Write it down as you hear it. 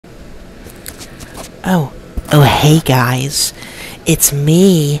Oh, hey guys. It's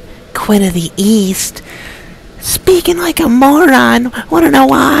me, Queen of the East. Speaking like a moron. Wanna know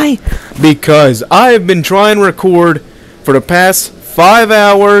why? Because I have been trying to record for the past 5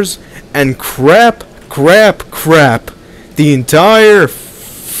 hours and crap the entire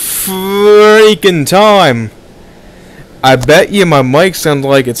freaking time. I bet you my mic sounds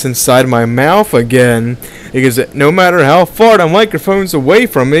like it's inside my mouth again, because no matter how far the microphone's away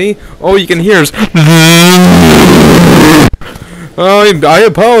from me, all you can hear is I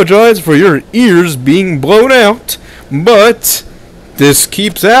apologize for your ears being blown out, but this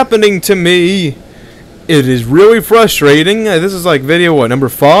keeps happening to me. It is really frustrating. This is like video, what, number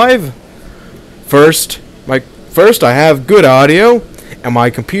 5? First I have good audio, and my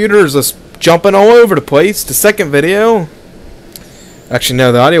computer is just jumping all over the place. The second video, actually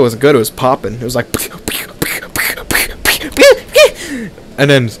no, the audio wasn't good. It was popping. It was like, and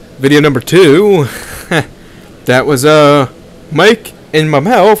then video number 2, that was mic in my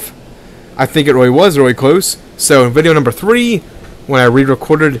mouth. I think it really was really close. So in video number 3, when I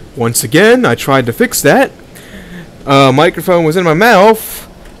re-recorded once again, I tried to fix that. Microphone was in my mouth.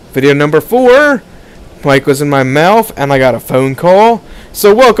 Video number 4, mic was in my mouth, and I got a phone call.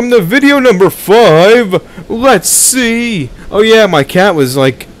 So welcome to video number 5. Let's see. Oh yeah, my cat was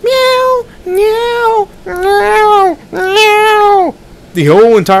like meow, meow, meow, meow the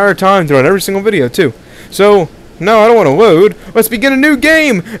whole entire time throughout every single video too. So no, I don't want to load. Let's begin a new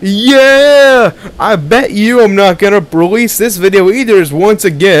game. Yeah! I bet you I'm not going to release this video either, as once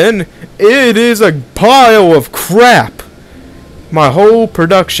again, it is a pile of crap. My whole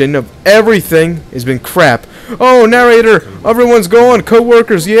production of everything has been crap. Oh, narrator, everyone's gone.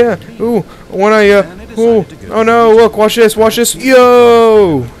 Co-workers, yeah. Ooh, when ooh, oh no, look, watch this, watch this.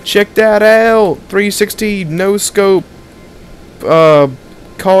 Yo! Check that out. 360, no scope,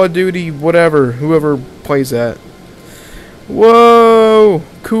 Call of Duty, whatever, whoever plays that. Whoa!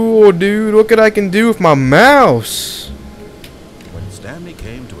 Cool, dude. Look what I can do with my mouse. When Stanley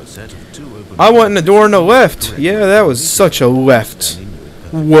came to a set of 2 open I went in the door on the left. Yeah, that was such a left.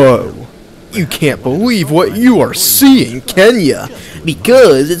 Whoa. You can't believe what you are seeing, can ya?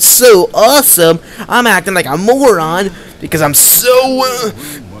 Because it's so awesome, I'm acting like a moron because I'm so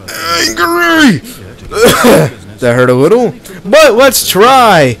Angry! That hurt a little. But let's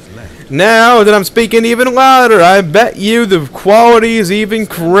try. Now that I'm speaking even louder, I bet you the quality is even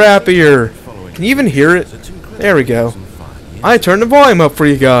crappier. Can you even hear it? There we go. I turned the volume up for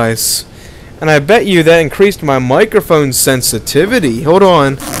you guys. And I bet you that increased my microphone sensitivity. Hold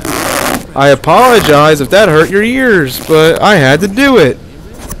on. I apologize if that hurt your ears, but I had to do it.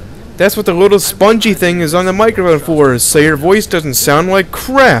 That's what the little spongy thing is on the microphone for, so your voice doesn't sound like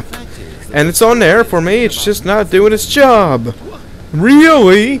crap. And it's on there for me, it's just not doing its job.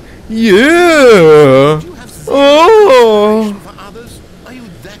 Really? Yeah. Oh.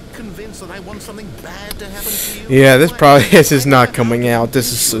 Yeah, this is not coming out.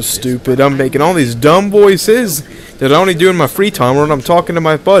 This is so stupid. I'm making all these dumb voices that I only do in my free time when I'm talking to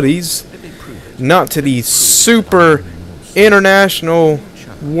my buddies, not to the super international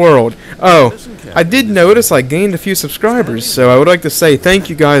world. Oh, I did notice I gained a few subscribers, so I would like to say thank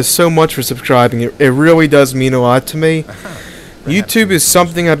you guys so much for subscribing. It really does mean a lot to me. YouTube is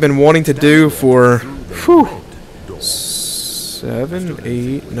something I've been wanting to do for 7,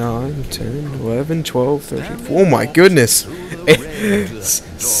 8, 9, 10, 11, 12, 13. Oh my goodness.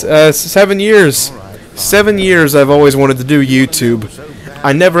 7 years. 7 years I've always wanted to do YouTube.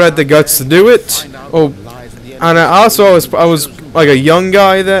 I never had the guts to do it. Oh, and I was like a young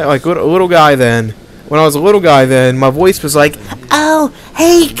guy then, like a little guy then. When I was a little guy then, my voice was like, oh,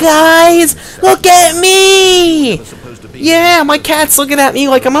 hey guys, look at me! Yeah, my cat's looking at me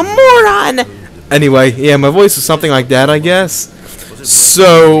like I'm a moron! Anyway, yeah, my voice is something like that, I guess.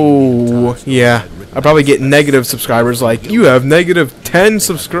 So, yeah, I probably get negative subscribers like, you have negative 10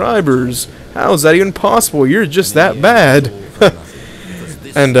 subscribers. How is that even possible? You're just that bad.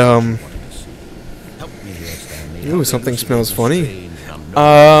 And, ooh, something smells funny.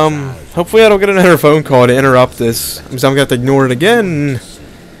 Hopefully I don't get another phone call to interrupt this, because I'm going to have to ignore it again.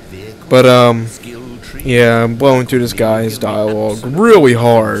 But, yeah, I'm blowing through this guy's dialogue really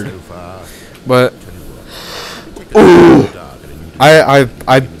hard. But, ooh,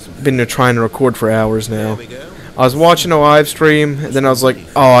 I've been trying to record for hours now. I was watching a live stream, and then I was like,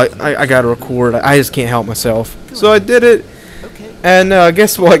 oh, I gotta record. I just can't help myself. So I did it, and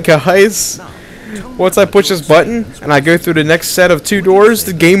guess what, guys? Once I push this button, and I go through the next set of 2 doors,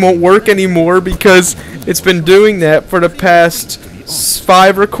 the game won't work anymore, because it's been doing that for the past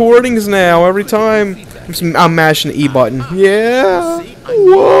 5 recordings now, every time. I'm mashing the E button. Yeah.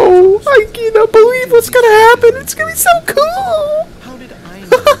 Whoa! I cannot believe what's gonna happen. It's gonna be so cool. How did I know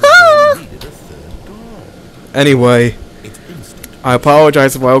that they needed a third door? Anyway, It's instant. I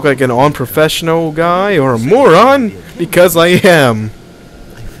apologize if I look like an unprofessional guy or a moron, because I am.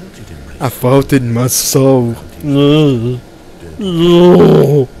 I felt it in my I felt it in my soul.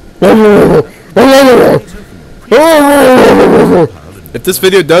 If this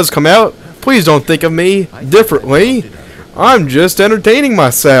video does come out, please don't think of me differently. I'm just entertaining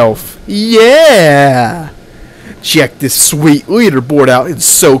myself. Yeah! Check this sweet leaderboard out. It's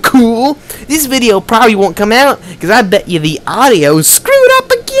so cool. This video probably won't come out because I bet you the audio is screwed up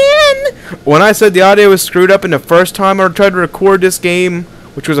again. When I said the audio was screwed up in the first time I tried to record this game,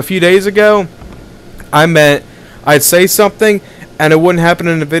 which was a few days ago, I meant I'd say something and it wouldn't happen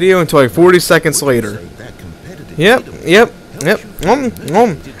in the video until like 40 seconds later. that competitive Yep.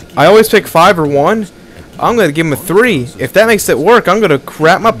 I always pick 5 or 1. I'm gonna give him a 3. If that makes it work, I'm gonna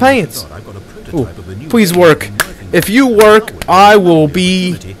crap my pants. I've got a prototype Ooh, of a new please work. If you work, I will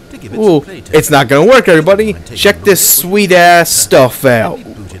be. Ooh, it's not gonna work, everybody. Check this sweet ass stuff out.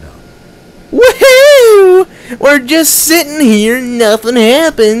 booted up. Woohoo! We're just sitting here, nothing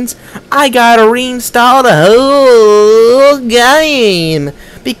happens. I gotta reinstall the whole game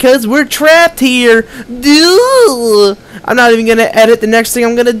because we're trapped here. Dude, I'm not even gonna edit the next thing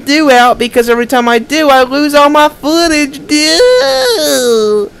I'm gonna do out because every time I do, I lose all my footage.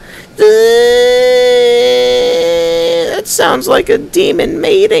 Dude, that sounds like a demon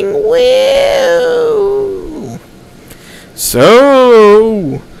mating. Wow.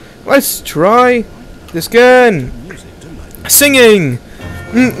 So, let's try this again. Singing.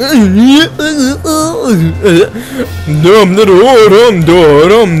 Dum da dum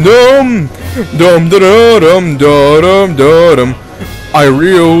dum dum dum dum dum dum. I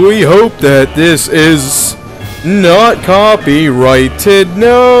really hope that this is not copyrighted.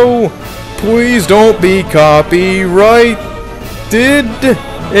 No, please don't be copyrighted.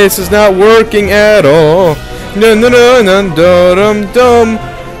 This is not working at all. Dum dum dum dum dum.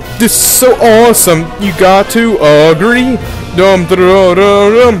 This is so awesome. You got to agree. Dum da da da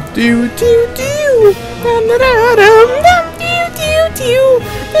dum do do do dum da da dum dum do do do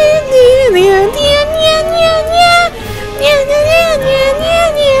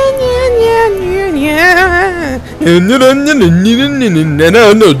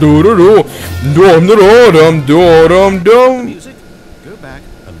Music? Go back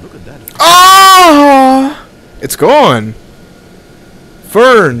and look at that. Ah! It's gone.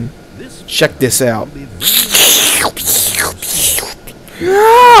 Fern, This check this out. will be very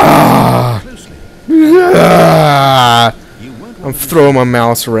Ah! closely. Ah! You won't I'm want to throwing my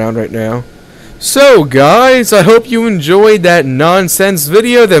mouse around right now. So guys, I hope you enjoyed that nonsense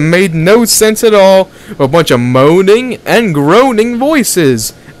video that made no sense at all. A bunch of moaning and groaning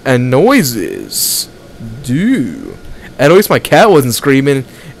voices and noises. And at least my cat wasn't screaming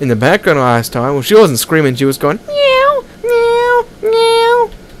in the background last time. Well, she wasn't screaming, she was going meow, meow, meow.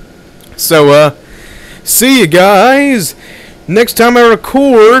 So, see you guys next time I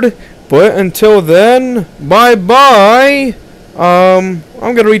record. But until then, bye-bye. I'm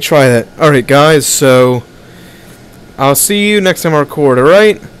gonna retry that. Alright guys, so I'll see you next time I record,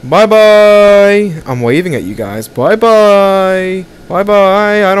 alright? Bye-bye. I'm waving at you guys. Bye-bye.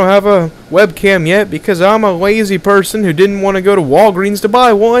 Bye-bye. I don't have a webcam yet because I'm a lazy person who didn't want to go to Walgreens to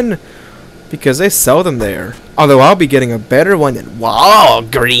buy one. Because they sell them there. Although I'll be getting a better one than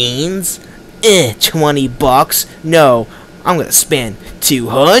Walgreens. 20 bucks. No, I'm gonna spend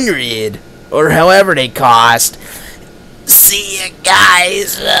 200 or however they cost. See ya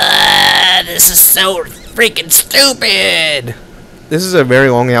guys. This is so freaking stupid. This is a very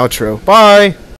long outro. Bye.